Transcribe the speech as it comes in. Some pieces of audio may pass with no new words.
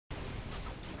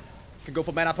Can go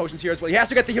for mana potions here as well. He has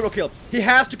to get the hero kill. He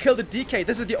has to kill the DK.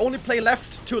 This is the only play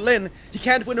left to Lin. He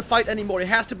can't win a fight anymore. He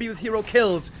has to be with hero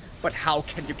kills. But how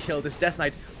can you kill this Death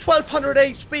Knight? 1200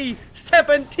 HP,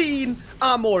 17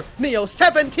 armor. Neo,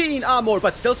 17 armor,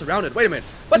 but still surrounded. Wait a minute.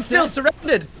 But still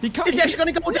surrounded. Is he actually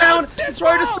going to go down?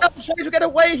 Destroyer trying to get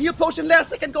away. Heal potion last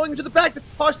second going into the back.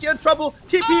 That's Farstia in trouble.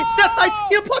 TP, Death Knight,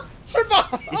 heal put,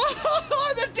 survive.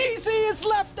 Oh, the DC is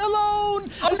left alone.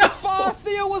 Oh, no.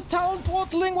 Farstia was town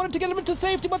portaling, wanted to get him into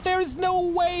safety, but there is no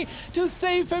way to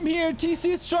save him here.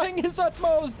 TC is trying his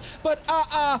utmost, but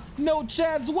no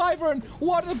chance. Wyvern,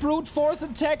 what a brute force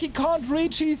attack. He can't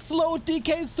reach. He's slow.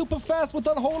 DK is super fast with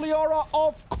Unholy Aura,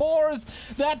 of course.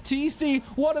 That TC,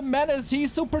 what a menace.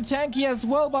 He's super tanky as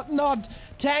well, but not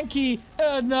tanky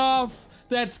enough.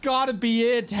 That's gotta be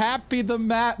it. Happy the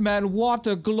Madman. What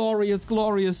a glorious,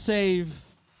 glorious save.